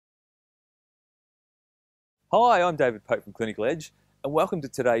Hi, I'm David Pope from Clinical Edge, and welcome to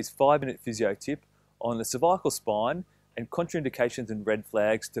today's 5-minute physio tip on the cervical spine and contraindications and red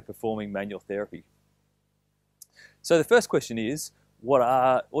flags to performing manual therapy. So the first question is,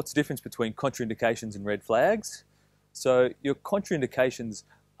 what's the difference between contraindications and red flags? So your contraindications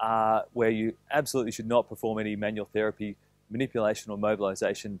are where you absolutely should not perform any manual therapy, manipulation or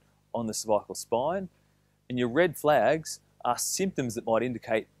mobilization on the cervical spine. And your red flags are symptoms that might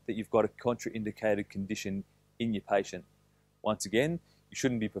indicate that you've got a contraindicated condition in your patient. Once again, you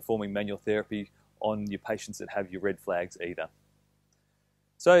shouldn't be performing manual therapy on your patients that have your red flags either.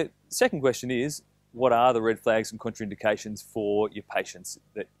 So the second question is, what are the red flags and contraindications for your patients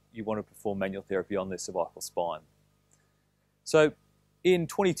that you want to perform manual therapy on their cervical spine? So in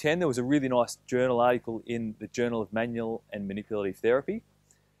 2010, there was a really nice journal article in the Journal of Manual and Manipulative Therapy,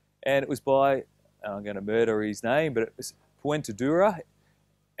 and it was by, I'm going to murder his name, but it was Puentedura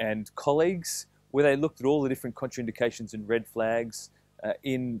and colleagues, where they looked at all the different contraindications and red flags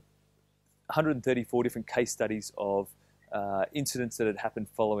in 134 different case studies of incidents that had happened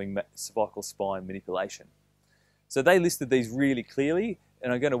following cervical spine manipulation. So they listed these really clearly,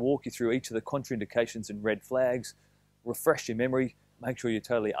 and I'm going to walk you through each of the contraindications and red flags, refresh your memory, make sure you're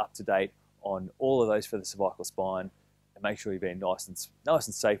totally up to date on all of those for the cervical spine, and make sure you're being nice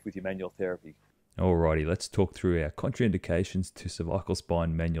and safe with your manual therapy. Alrighty, let's talk through our contraindications to cervical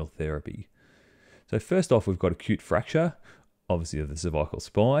spine manual therapy. So first off, we've got acute fracture, obviously of the cervical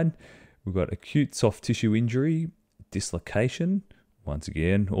spine. We've got acute soft tissue injury, dislocation. Once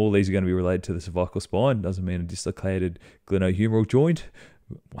again, all these are going to be related to the cervical spine. Doesn't mean a dislocated glenohumeral joint,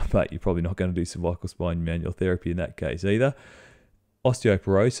 but you're probably not going to do cervical spine manual therapy in that case either.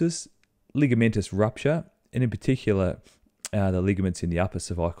 Osteoporosis, ligamentous rupture, and in particular, the ligaments in the upper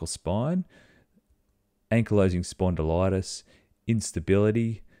cervical spine, ankylosing spondylitis,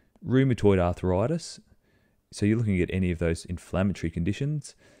 instability, rheumatoid arthritis. So you're looking at any of those inflammatory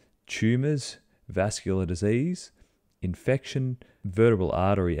conditions, tumours, vascular disease, infection, vertebral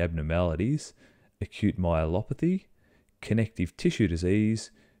artery abnormalities, acute myelopathy, connective tissue disease,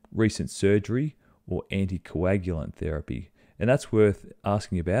 recent surgery, or anticoagulant therapy. And that's worth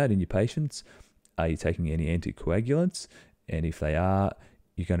asking about in your patients. Are you taking any anticoagulants? And if they are,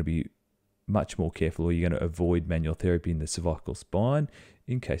 you're going to be much more careful, or you're going to avoid manual therapy in the cervical spine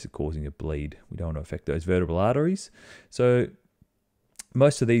in case of causing a bleed. We don't want to affect those vertebral arteries. So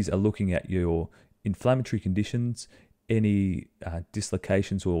most of these are looking at your inflammatory conditions, any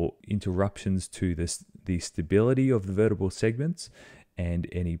dislocations or interruptions to the stability of the vertebral segments, and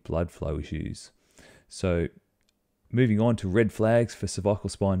any blood flow issues. So moving on to red flags for cervical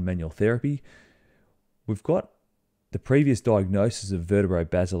spine manual therapy, we've got the previous diagnosis of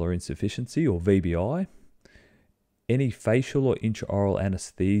vertebrobasilar insufficiency, or VBI, any facial or intraoral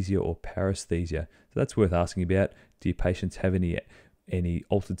anesthesia or paresthesia. So that's worth asking about. Do your patients have any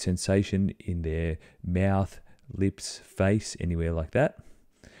altered sensation in their mouth, lips, face, anywhere like that?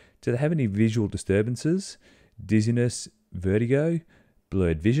 Do they have any visual disturbances, dizziness, vertigo,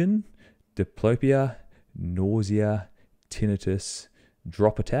 blurred vision, diplopia, nausea, tinnitus,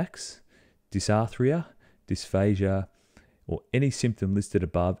 drop attacks, dysarthria, dysphagia, or any symptom listed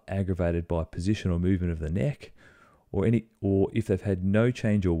above aggravated by position or movement of the neck, or if they've had no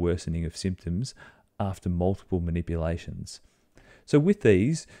change or worsening of symptoms after multiple manipulations. So with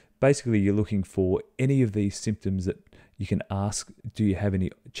these, basically you're looking for any of these symptoms that you can ask, do you have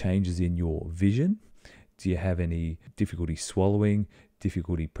any changes in your vision? Do you have any difficulty swallowing,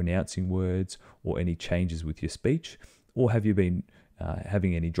 difficulty pronouncing words, or any changes with your speech? Or have you been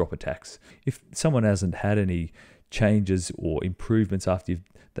having any drop attacks? If someone hasn't had any changes or improvements after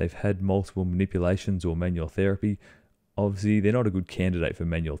they've had multiple manipulations or manual therapy, obviously they're not a good candidate for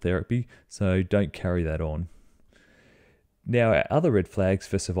manual therapy, so don't carry that on. Now, our other red flags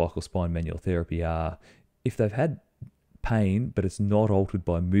for cervical spine manual therapy are if they've had pain, but it's not altered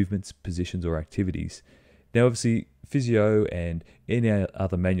by movements, positions, or activities. Now, obviously, physio and any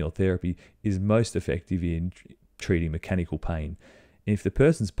other manual therapy is most effective in treating mechanical pain. And if the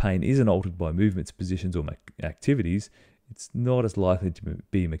person's pain isn't altered by movements, positions, or activities, it's not as likely to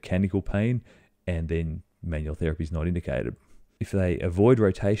be mechanical pain, and then manual therapy is not indicated. If they avoid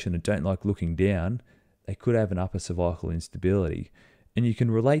rotation and don't like looking down, they could have an upper cervical instability. And you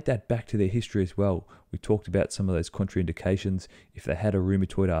can relate that back to their history as well. We talked about some of those contraindications. If they had a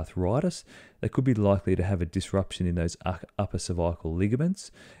rheumatoid arthritis, they could be likely to have a disruption in those upper cervical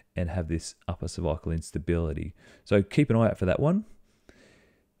ligaments and have this upper cervical instability. So keep an eye out for that one.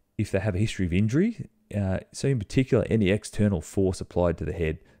 If they have a history of injury, so in particular, any external force applied to the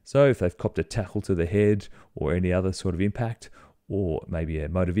head. So if they've copped a tackle to the head or any other sort of impact, or maybe a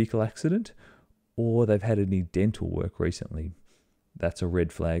motor vehicle accident, or they've had any dental work recently. That's a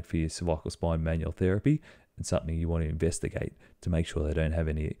red flag for your cervical spine manual therapy and something you want to investigate to make sure they don't have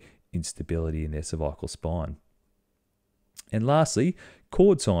any instability in their cervical spine. And lastly,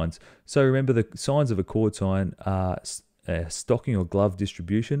 cord signs. So remember, the signs of a cord sign are stocking or glove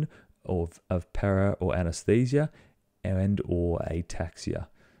distribution of para or anesthesia and or ataxia.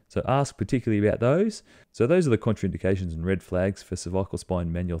 So ask particularly about those. So those are the contraindications and red flags for cervical spine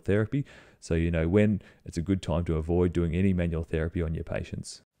manual therapy. So you know when it's a good time to avoid doing any manual therapy on your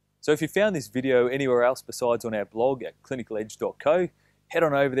patients. So if you found this video anywhere else besides on our blog at clinicaledge.co, head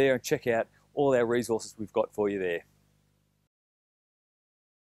on over there and check out all our resources we've got for you there.